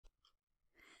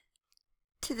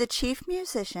to the chief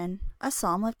musician, a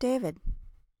psalm of David.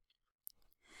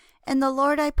 In the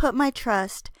Lord I put my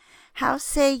trust. How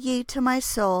say ye to my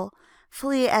soul,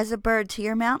 flee as a bird to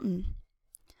your mountain?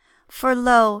 For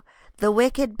lo, the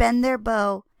wicked bend their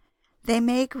bow, they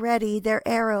make ready their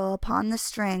arrow upon the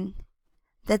string,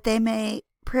 that they may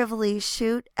privily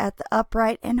shoot at the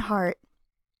upright in heart.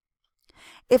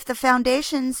 If the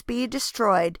foundations be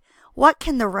destroyed, what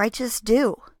can the righteous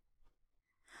do?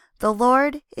 The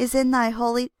Lord is in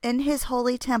his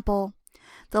holy temple.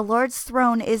 The Lord's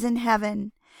throne is in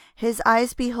heaven. His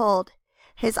eyes behold,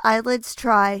 his eyelids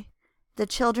try the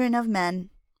children of men.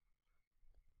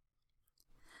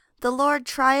 The Lord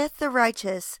trieth the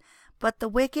righteous, but the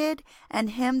wicked and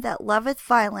him that loveth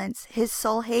violence his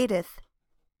soul hateth.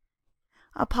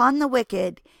 Upon the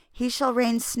wicked he shall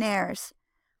rain snares,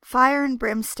 fire and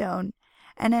brimstone,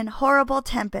 and an horrible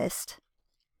tempest.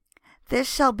 This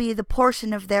shall be the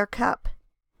portion of their cup.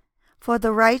 For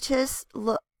the righteous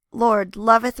Lord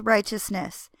loveth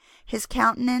righteousness. His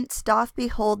countenance doth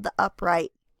behold the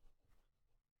upright.